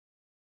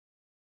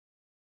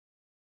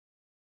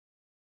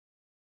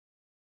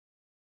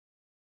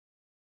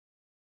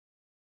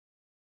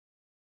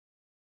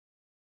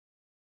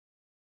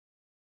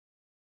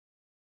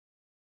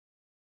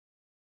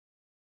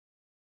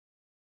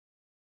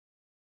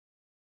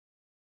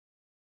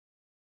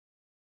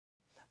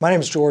My name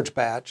is George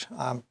Batch.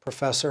 I'm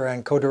professor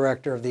and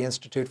co-director of the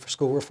Institute for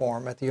School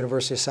Reform at the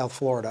University of South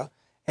Florida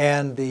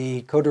and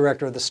the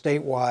co-director of the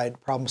statewide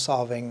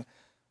problem-solving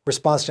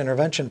response to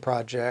intervention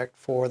project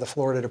for the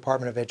Florida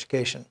Department of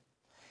Education.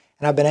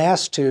 And I've been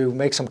asked to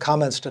make some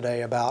comments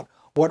today about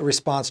what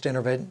response to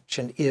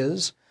intervention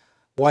is,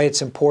 why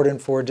it's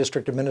important for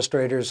district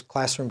administrators,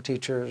 classroom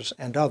teachers,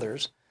 and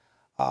others,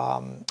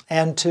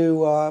 and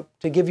to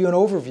give you an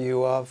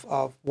overview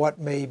of what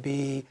may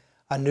be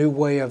a new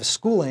way of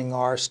schooling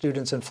our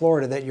students in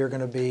Florida that you're going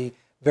to be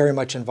very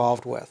much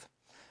involved with.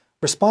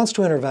 Response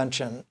to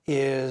intervention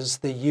is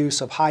the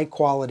use of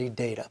high-quality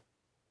data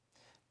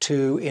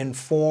to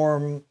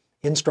inform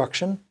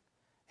instruction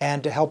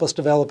and to help us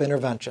develop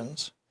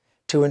interventions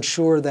to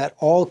ensure that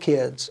all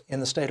kids in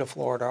the state of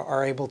Florida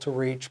are able to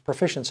reach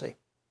proficiency.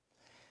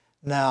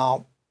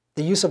 Now,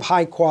 the use of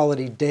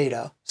high-quality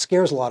data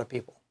scares a lot of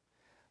people,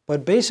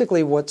 but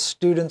basically what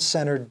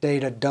student-centered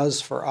data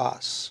does for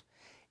us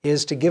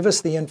is to give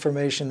us the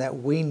information that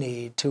we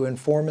need to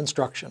inform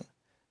instruction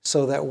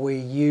so that we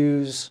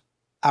use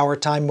our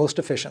time most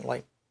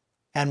efficiently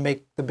and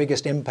make the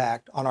biggest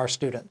impact on our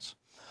students.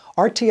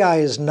 RTI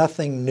is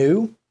nothing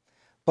new,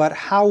 but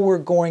how we're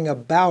going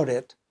about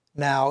it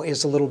now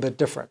is a little bit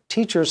different.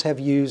 Teachers have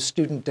used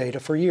student data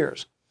for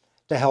years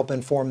to help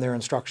inform their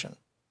instruction.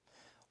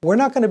 We're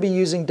not going to be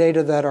using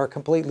data that are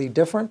completely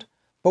different,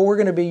 but we're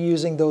going to be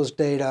using those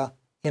data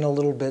in a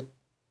little bit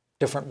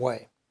different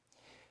way.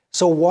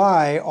 So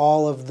why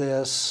all of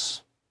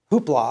this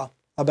hoopla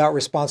about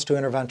response to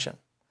intervention?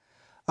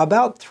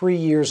 About 3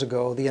 years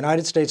ago, the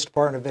United States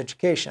Department of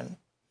Education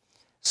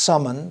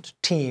summoned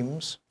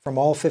teams from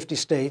all 50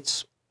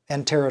 states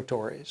and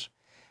territories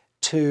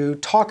to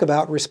talk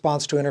about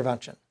response to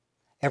intervention.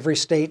 Every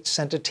state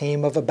sent a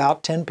team of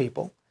about 10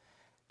 people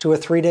to a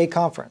 3-day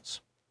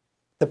conference.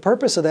 The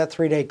purpose of that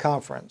 3-day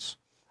conference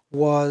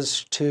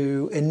was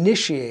to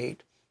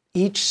initiate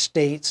each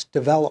state's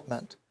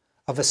development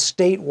of a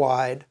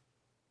statewide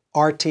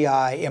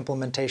RTI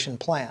implementation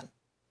plan.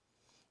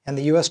 And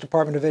the U.S.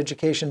 Department of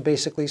Education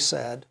basically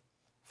said,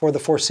 for the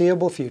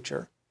foreseeable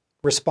future,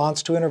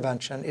 response to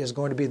intervention is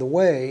going to be the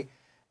way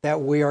that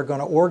we are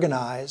going to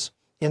organize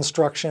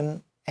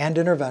instruction and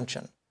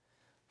intervention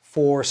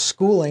for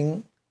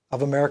schooling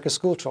of America's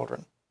school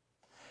children.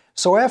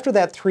 So after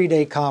that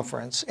 3-day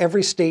conference,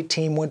 every state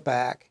team went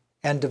back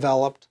and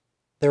developed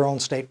their own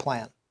state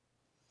plan.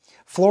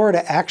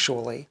 Florida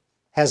actually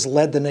has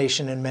led the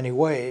nation in many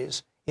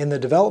ways in the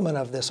development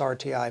of this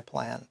RTI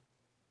plan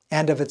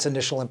and of its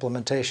initial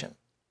implementation.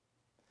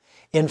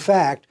 In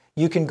fact,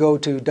 you can go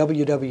to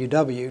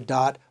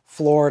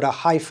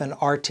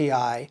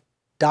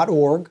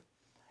www.florida-rti.org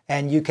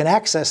and you can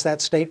access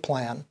that state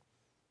plan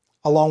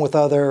along with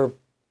other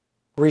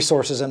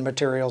resources and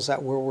materials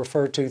that we'll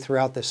refer to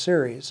throughout this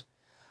series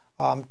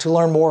to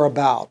learn more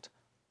about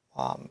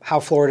how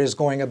Florida is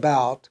going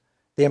about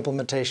the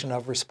implementation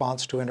of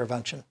response to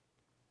intervention.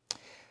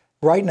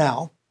 Right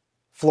now,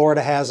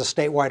 Florida has a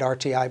statewide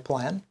RTI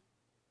plan,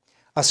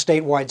 a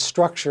statewide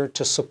structure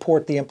to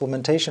support the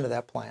implementation of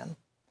that plan.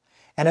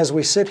 And as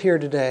we sit here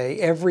today,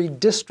 every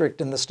district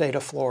in the state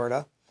of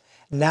Florida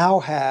now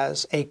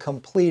has a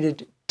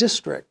completed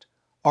district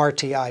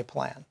RTI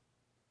plan.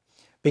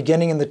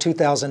 Beginning in the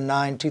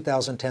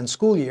 2009-2010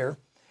 school year,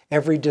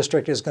 every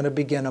district is going to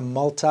begin a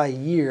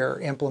multi-year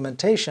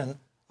implementation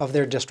of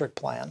their district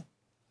plan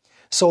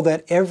so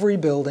that every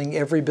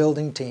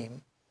building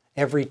team,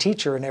 every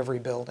teacher in every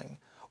building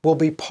will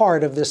be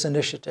part of this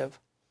initiative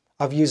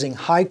of using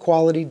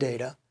high-quality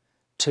data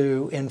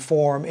to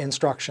inform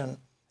instruction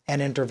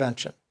and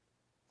intervention.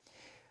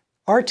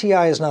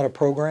 RTI is not a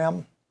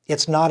program.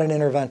 It's not an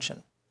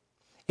intervention.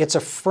 It's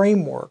a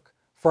framework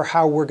for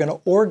how we're going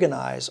to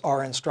organize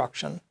our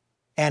instruction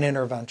and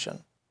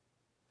intervention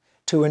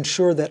to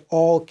ensure that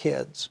all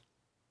kids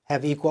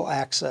have equal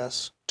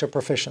access to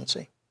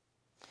proficiency.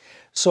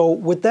 So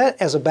with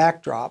that as a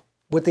backdrop,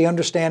 with the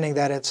understanding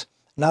that it's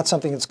not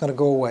something that's going to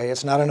go away,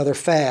 it's not another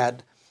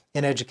fad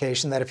in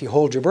education that if you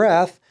hold your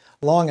breath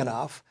long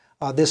enough,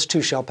 this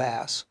too shall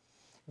pass.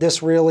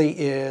 This really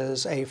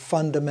is a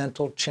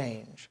fundamental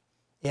change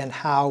in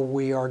how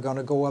we are going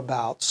to go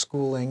about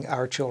schooling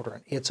our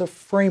children. It's a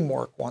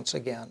framework, once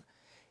again.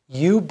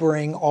 You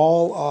bring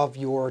all of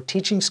your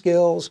teaching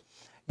skills,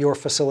 your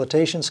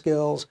facilitation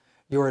skills,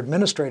 your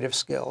administrative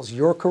skills,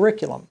 your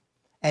curriculum,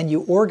 and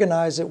you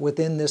organize it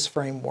within this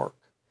framework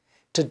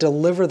to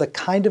deliver the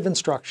kind of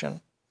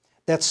instruction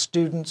that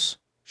students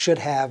should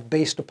have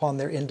based upon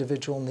their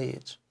individual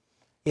needs.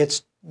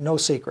 It's no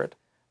secret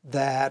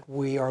that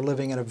we are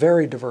living in a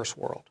very diverse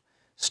world.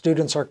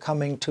 Students are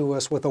coming to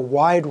us with a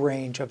wide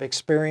range of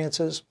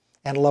experiences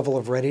and level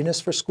of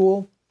readiness for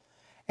school,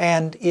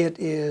 and it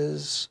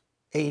is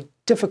a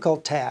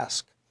difficult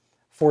task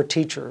for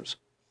teachers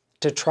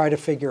to try to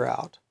figure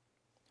out,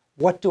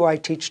 what do I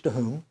teach to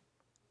whom?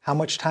 How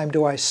much time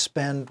do I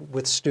spend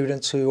with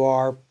students who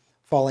are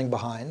falling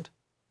behind?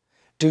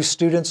 Do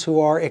students who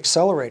are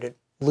accelerated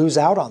lose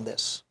out on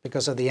this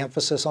because of the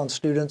emphasis on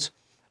students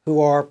who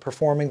are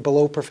performing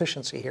below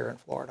proficiency here in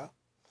Florida?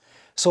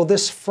 So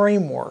this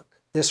framework,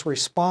 this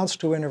response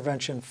to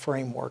intervention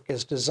framework,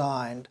 is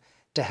designed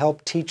to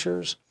help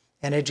teachers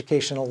and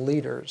educational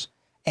leaders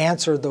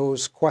answer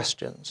those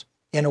questions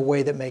in a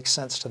way that makes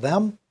sense to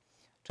them,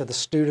 to the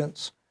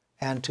students,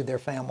 and to their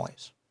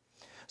families.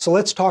 So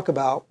let's talk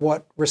about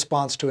what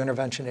response to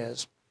intervention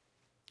is,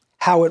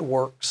 how it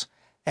works,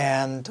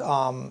 and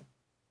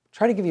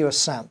try to give you a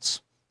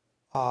sense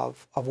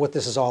of what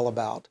this is all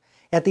about.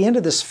 At the end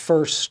of this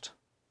first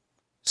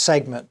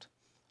segment,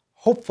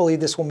 hopefully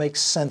this will make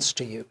sense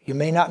to you. You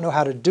may not know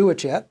how to do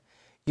it yet.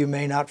 You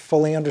may not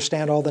fully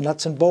understand all the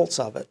nuts and bolts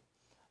of it,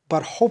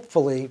 but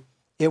hopefully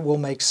it will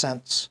make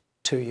sense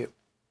to you.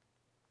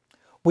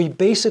 We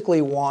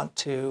basically want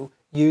to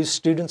use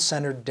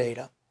student-centered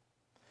data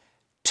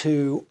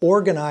to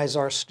organize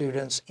our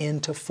students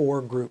into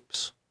 4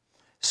 groups.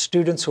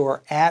 Students who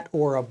are at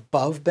or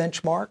above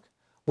benchmark,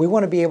 we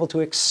want to be able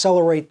to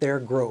accelerate their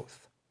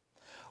growth.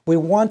 We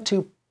want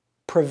to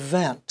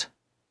prevent,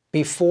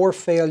 before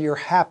failure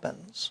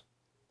happens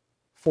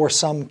for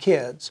some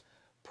kids,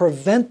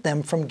 prevent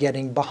them from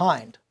getting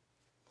behind.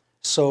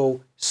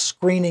 So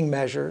screening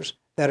measures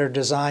that are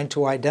designed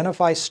to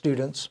identify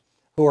students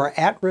who are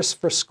at risk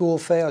for school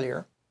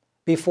failure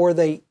before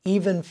they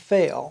even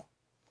fail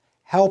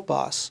help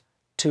us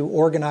to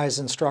organize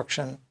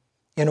instruction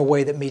in a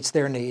way that meets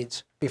their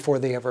needs before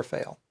they ever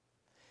fail.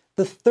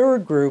 The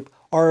third group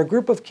are a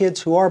group of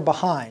kids who are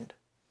behind,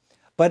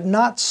 but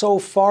not so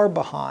far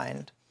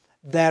behind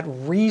that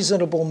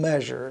reasonable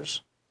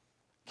measures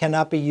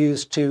cannot be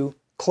used to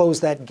close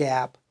that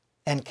gap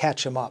and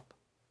catch them up.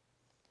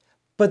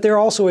 But there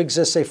also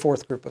exists a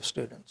fourth group of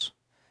students,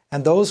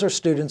 and those are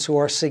students who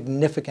are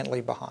significantly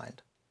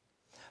behind,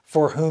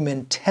 for whom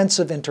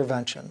intensive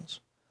interventions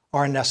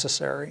are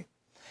necessary,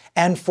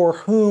 and for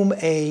whom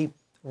a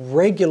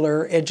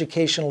regular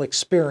educational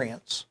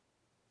experience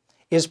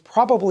is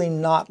probably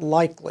not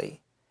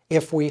likely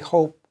if we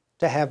hope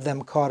to have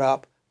them caught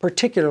up,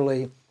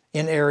 particularly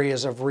in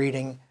areas of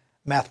reading,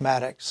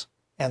 mathematics,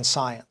 and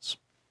science.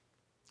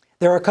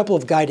 There are a couple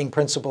of guiding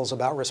principles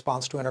about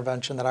response to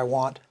intervention that I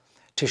want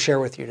to share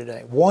with you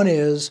today. One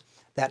is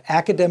that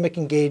academic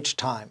engaged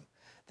time,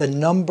 the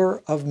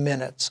number of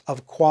minutes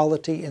of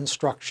quality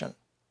instruction,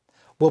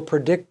 will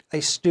predict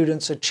a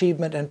student's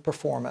achievement and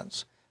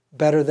performance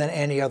better than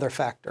any other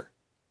factor.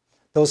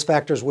 Those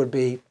factors would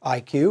be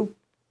IQ,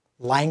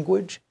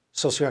 language,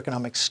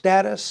 socioeconomic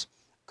status,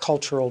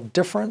 cultural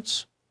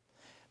difference.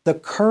 The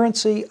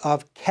currency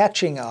of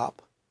catching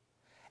up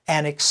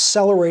and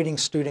accelerating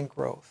student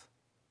growth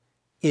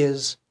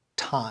is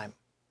time,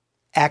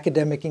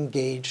 academic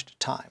engaged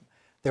time.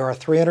 There are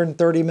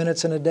 330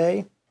 minutes in a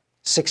day,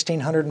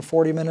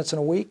 1,640 minutes in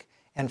a week,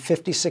 and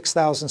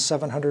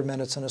 56,700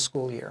 minutes in a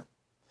school year.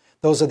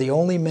 Those are the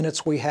only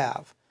minutes we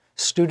have.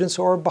 Students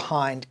who are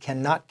behind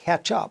cannot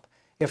catch up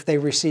if they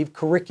receive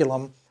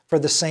curriculum for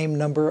the same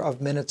number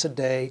of minutes a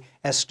day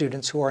as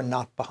students who are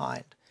not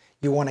behind.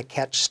 You want to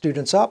catch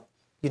students up,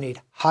 you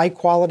need high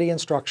quality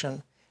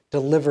instruction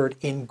delivered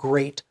in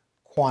great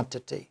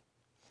quantity.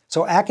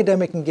 So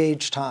academic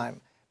engaged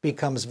time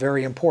becomes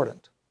very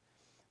important.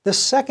 The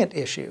second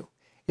issue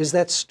is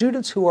that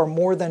students who are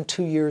more than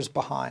 2 years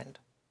behind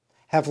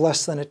have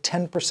less than a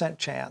 10%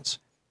 chance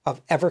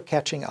of ever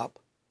catching up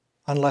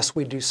unless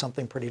we do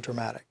something pretty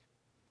dramatic.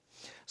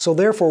 So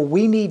therefore,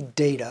 we need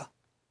data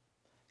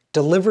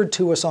delivered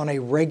to us on a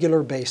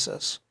regular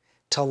basis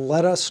to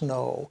let us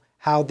know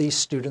how these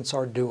students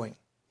are doing.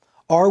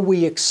 Are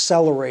we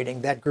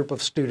accelerating that group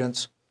of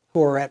students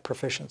who are at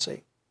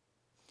proficiency?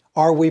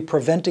 Are we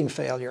preventing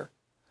failure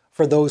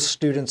for those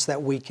students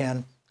that we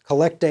can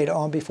collect data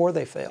on before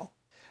they fail?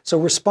 So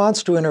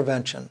response to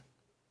intervention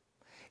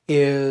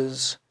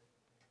is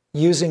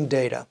using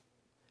data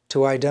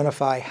to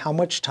identify how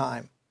much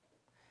time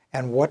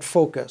and what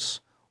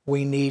focus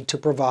we need to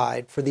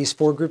provide for these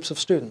 4 groups of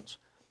students.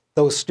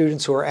 Those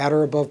students who are at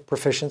or above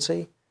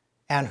proficiency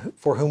and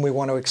for whom we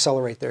want to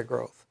accelerate their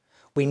growth.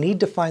 We need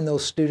to find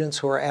those students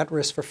who are at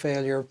risk for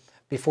failure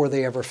before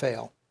they ever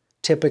fail,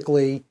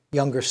 typically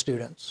younger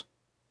students,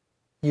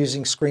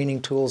 using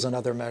screening tools and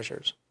other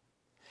measures.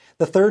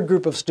 The third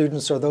group of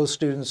students are those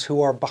students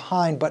who are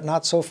behind, but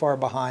not so far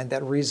behind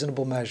that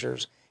reasonable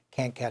measures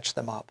can't catch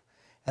them up.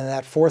 And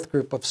that fourth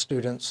group of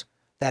students,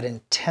 that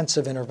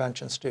intensive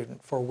intervention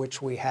student for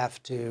which we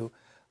have to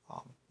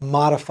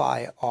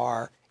modify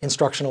our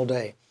instructional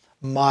day,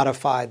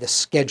 modify the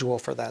schedule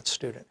for that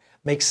student,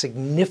 make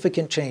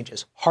significant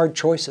changes, hard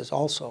choices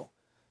also,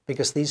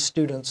 because these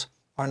students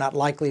are not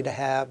likely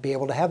to be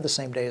able to have the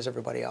same day as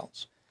everybody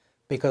else,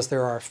 because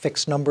there are a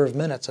fixed number of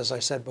minutes, as I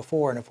said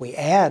before, and if we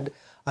add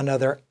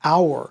another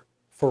hour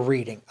for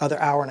reading, another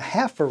hour and a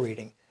half for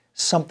reading,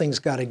 something's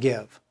got to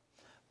give.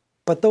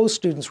 But those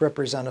students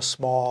represent a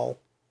small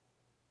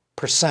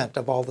percent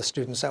of all the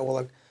students that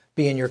will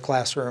be in your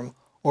classroom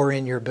or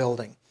in your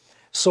building.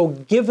 So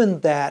given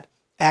that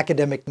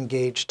academic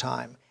engaged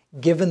time,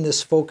 given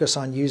this focus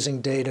on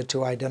using data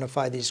to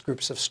identify these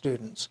groups of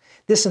students,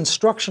 this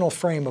instructional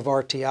frame of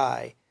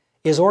RTI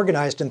is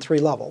organized in 3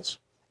 levels.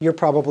 You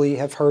probably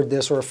have heard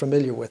this or are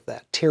familiar with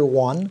that. Tier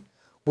 1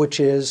 which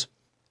is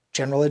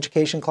general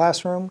education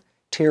classroom.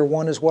 Tier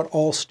 1 is what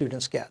all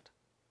students get.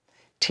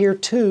 Tier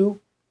 2,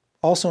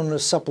 also known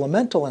as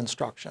supplemental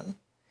instruction,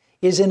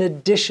 is in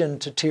addition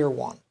to Tier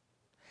 1,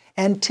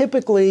 and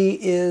typically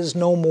is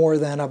no more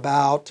than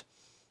about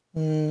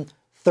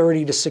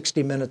 30 to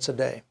 60 minutes a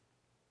day.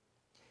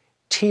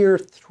 Tier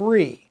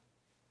 3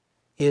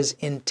 is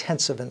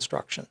intensive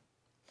instruction.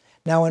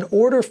 Now, in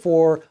order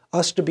for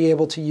us to be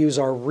able to use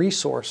our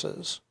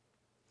resources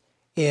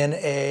in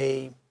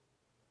an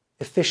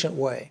efficient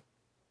way,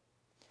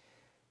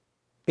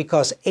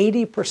 because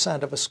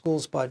 80% of a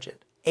school's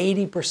budget,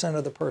 80%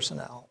 of the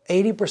personnel,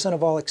 80%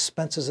 of all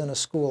expenses in a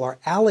school are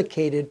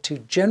allocated to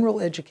general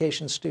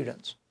education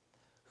students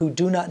who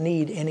do not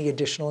need any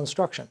additional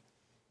instruction,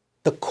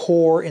 the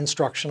core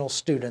instructional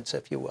students,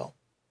 if you will.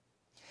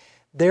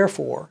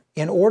 Therefore,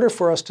 in order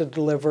for us to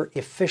deliver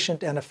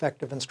efficient and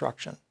effective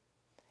instruction,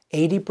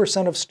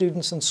 80% of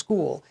students in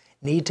school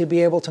need to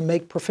be able to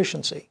make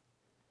proficiency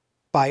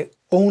by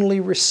only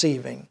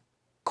receiving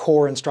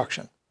core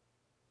instruction.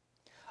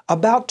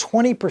 About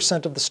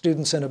 20% of the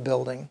students in a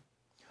building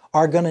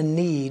are going to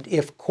need,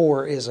 if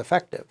core is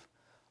effective,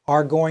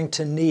 are going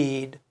to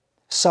need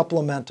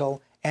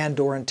supplemental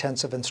and/or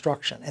intensive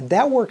instruction. And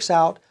that works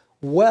out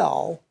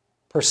well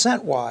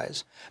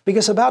percent-wise,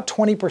 because about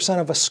 20%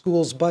 of a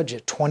school's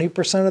budget,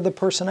 20% of the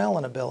personnel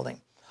in a building,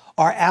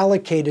 are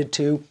allocated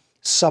to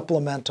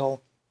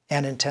supplemental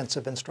and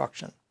intensive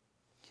instruction.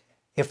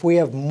 If we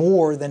have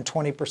more than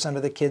 20%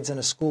 of the kids in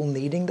a school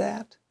needing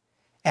that,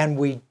 and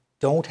we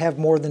don't have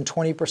more than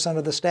 20%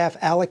 of the staff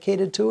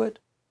allocated to it,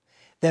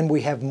 then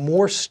we have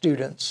more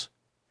students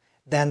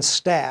than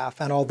staff,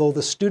 and although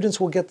the students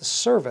will get the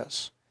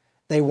service,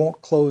 they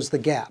won't close the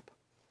gap.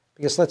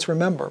 Because let's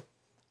remember,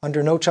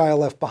 under No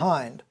Child Left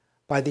Behind,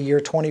 by the year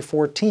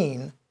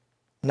 2014,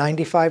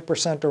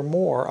 95% or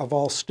more of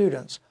all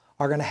students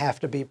are going to have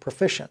to be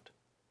proficient.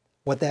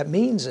 What that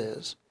means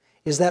is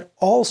that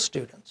all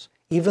students,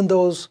 even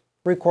those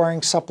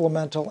requiring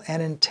supplemental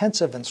and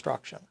intensive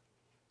instruction,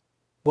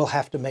 will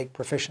have to make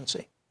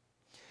proficiency.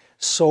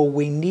 So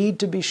we need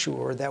to be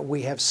sure that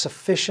we have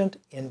sufficient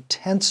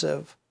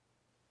intensive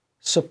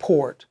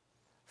support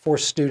for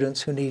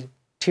students who need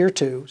Tier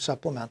 2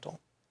 supplemental,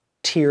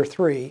 Tier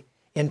 3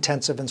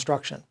 intensive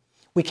instruction.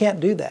 We can't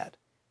do that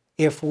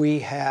if we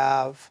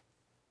have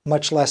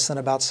much less than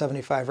about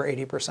 75 or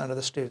 80% of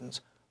the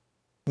students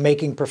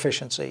making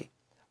proficiency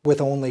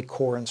with only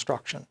core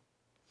instruction.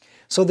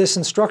 So this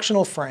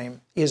instructional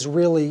frame is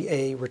really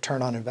a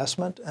return on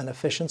investment, an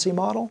efficiency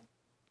model.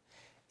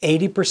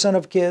 80%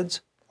 of kids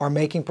are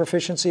making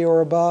proficiency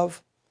or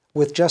above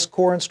with just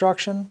core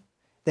instruction,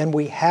 then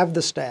we have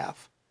the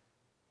staff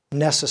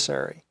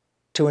necessary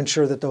to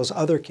ensure that those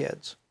other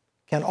kids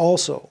can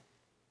also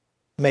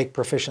make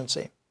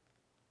proficiency.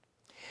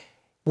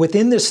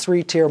 Within this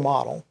three-tier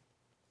model,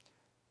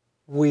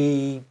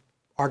 we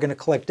are going to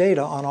collect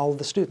data on all of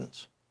the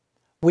students.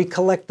 We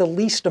collect the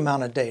least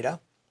amount of data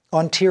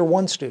on Tier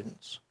 1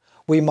 students.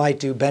 We might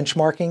do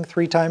benchmarking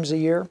 3 times a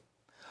year.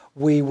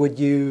 We would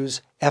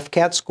use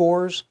FCAT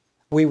scores.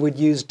 We would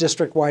use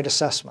district-wide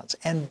assessments.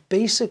 And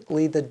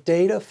basically, the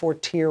data for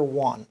Tier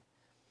 1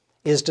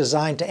 is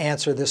designed to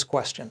answer this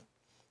question: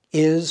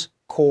 is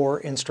core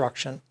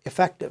instruction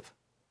effective?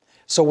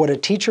 So what a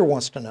teacher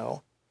wants to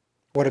know,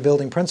 what a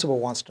building principal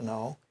wants to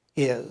know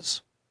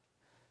is,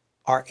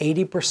 are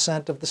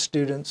 80% of the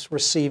students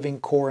receiving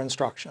core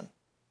instruction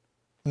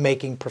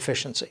making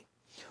proficiency?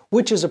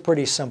 Which is a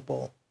pretty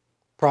simple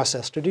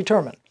process to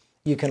determine.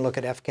 You can look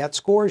at FCAT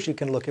scores, you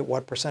can look at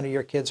what percent of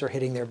your kids are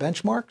hitting their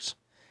benchmarks,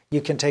 you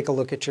can take a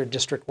look at your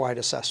district-wide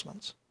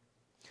assessments.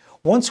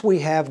 Once we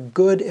have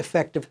good,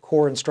 effective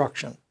core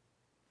instruction,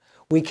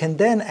 we can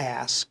then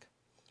ask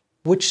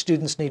which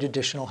students need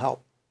additional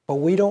help. But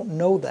we don't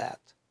know that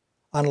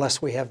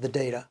unless we have the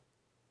data.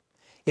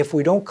 If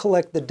we don't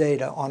collect the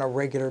data on a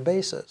regular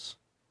basis,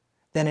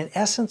 then in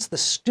essence, the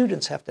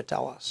students have to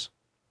tell us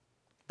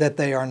that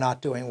they are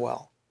not doing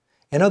well.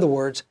 In other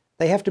words,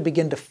 they have to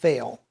begin to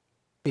fail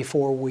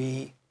before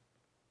we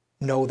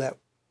know that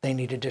they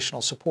need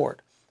additional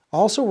support.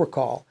 Also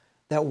recall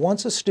that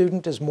once a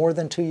student is more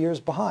than 2 years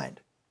behind,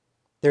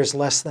 there's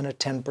less than a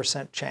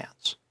 10%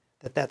 chance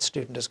that that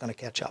student is going to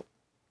catch up.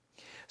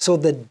 So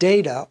the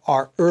data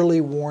are early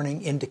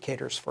warning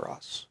indicators for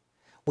us.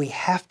 We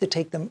have to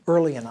take them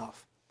early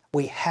enough.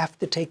 We have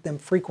to take them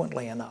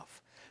frequently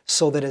enough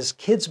so that as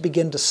kids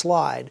begin to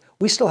slide,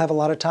 we still have a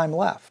lot of time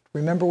left.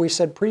 Remember we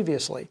said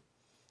previously,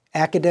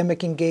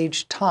 academic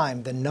engaged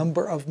time, the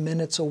number of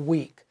minutes a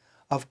week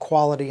of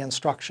quality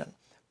instruction,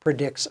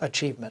 predicts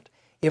achievement.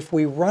 If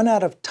we run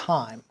out of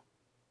time,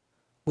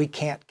 we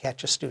can't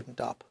catch a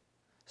student up.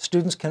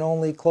 Students can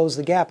only close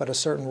the gap at a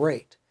certain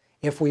rate.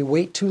 If we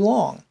wait too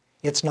long,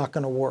 it's not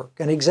going to work.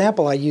 An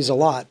example I use a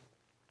lot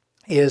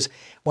is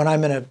when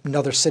I'm in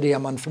another city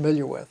I'm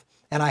unfamiliar with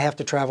and I have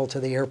to travel to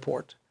the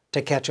airport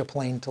to catch a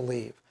plane to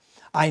leave.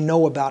 I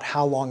know about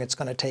how long it's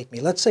going to take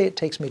me. Let's say it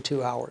takes me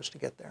 2 hours to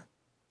get there.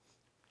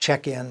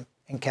 Check in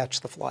and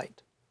catch the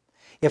flight.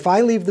 If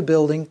I leave the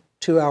building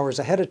 2 hours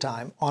ahead of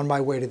time on my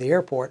way to the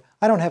airport,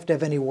 I don't have to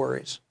have any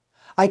worries.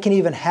 I can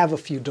even have a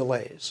few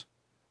delays,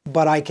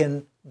 but I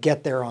can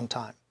get there on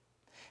time.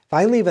 If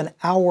I leave an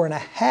hour and a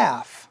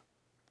half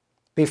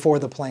before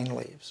the plane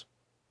leaves,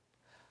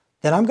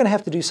 then I'm going to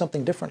have to do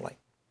something differently.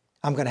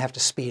 I'm going to have to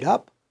speed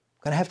up,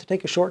 I'm going to have to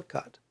take a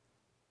shortcut,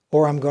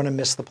 or I'm going to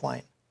miss the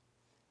plane.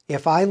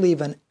 If I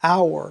leave an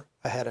hour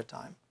ahead of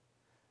time,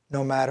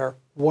 no matter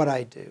what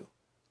I do,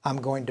 I'm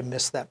going to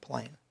miss that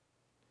plane.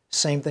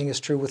 Same thing is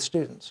true with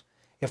students.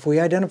 If we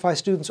identify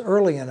students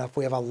early enough,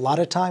 we have a lot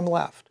of time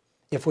left.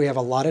 If we have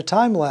a lot of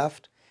time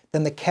left,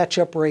 then the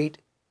catch-up rate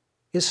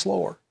is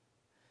slower.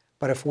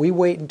 But if we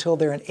wait until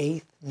they're in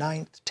 8th,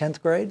 9th,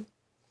 10th grade,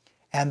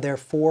 and they're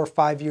 4 or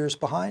 5 years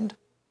behind,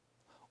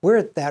 we're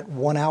at that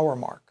 1 hour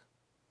mark.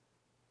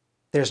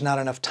 There's not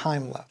enough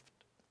time left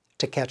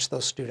to catch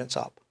those students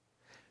up.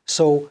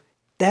 So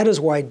that is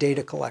why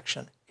data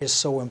collection is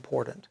so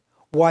important,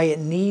 why it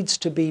needs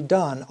to be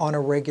done on a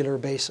regular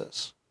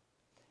basis.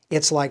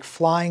 It's like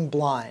flying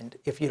blind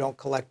if you don't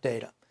collect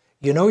data.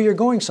 You know you're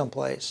going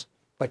someplace,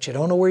 but you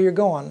don't know where you're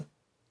going,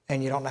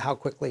 and you don't know how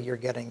quickly you're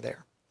getting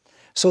there.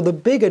 So the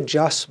big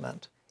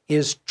adjustment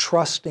is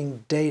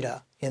trusting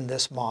data in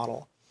this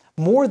model,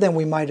 more than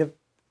we might have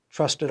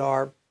trusted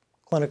our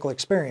clinical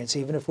experience,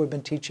 even if we've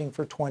been teaching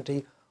for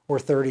 20 or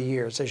 30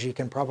 years. As you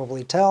can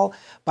probably tell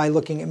by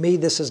looking at me,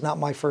 this is not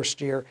my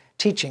first year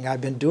teaching.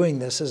 I've been doing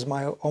this as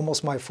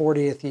almost my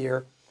 40th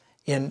year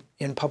in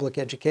public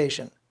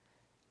education.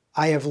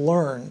 I have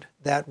learned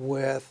that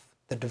with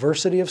the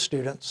diversity of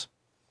students,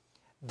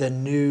 the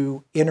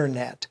new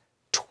internet,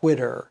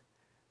 Twitter,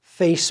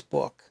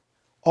 Facebook,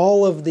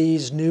 all of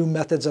these new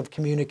methods of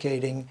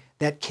communicating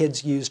that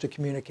kids use to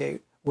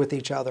communicate with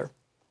each other,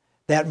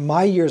 that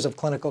my years of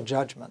clinical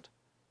judgment,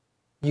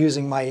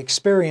 using my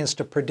experience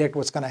to predict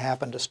what's going to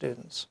happen to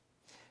students,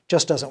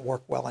 just doesn't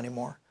work well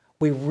anymore.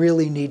 We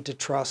really need to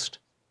trust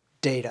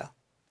data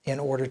in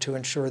order to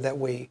ensure that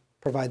we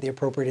provide the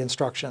appropriate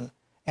instruction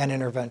and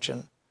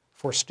intervention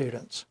for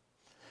students.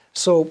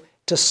 So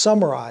to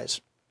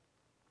summarize,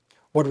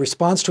 what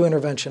response to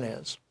intervention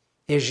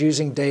is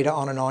using data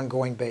on an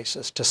ongoing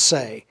basis to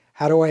say,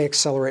 how do I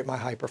accelerate my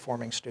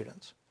high-performing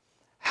students?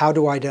 How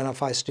do I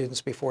identify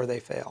students before they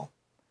fail?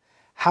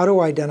 How do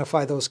I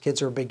identify those kids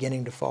who are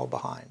beginning to fall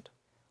behind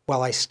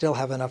while I still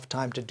have enough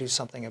time to do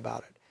something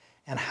about it?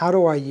 And how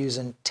do I use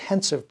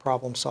intensive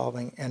problem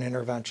solving and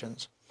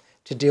interventions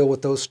to deal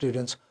with those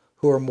students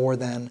who are more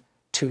than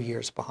 2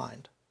 years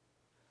behind?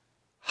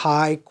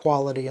 High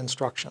quality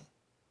instruction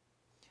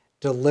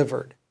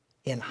delivered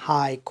in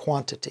high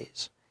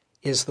quantities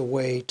is the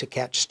way to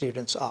catch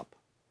students up.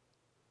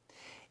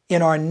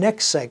 In our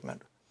next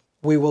segment,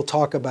 we will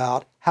talk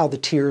about how the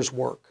tiers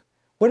work.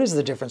 What is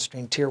the difference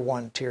between Tier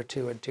 1, Tier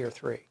 2, and Tier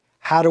 3?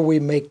 How do we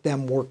make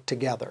them work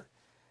together?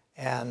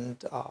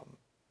 And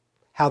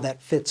how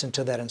that fits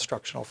into that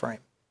instructional frame.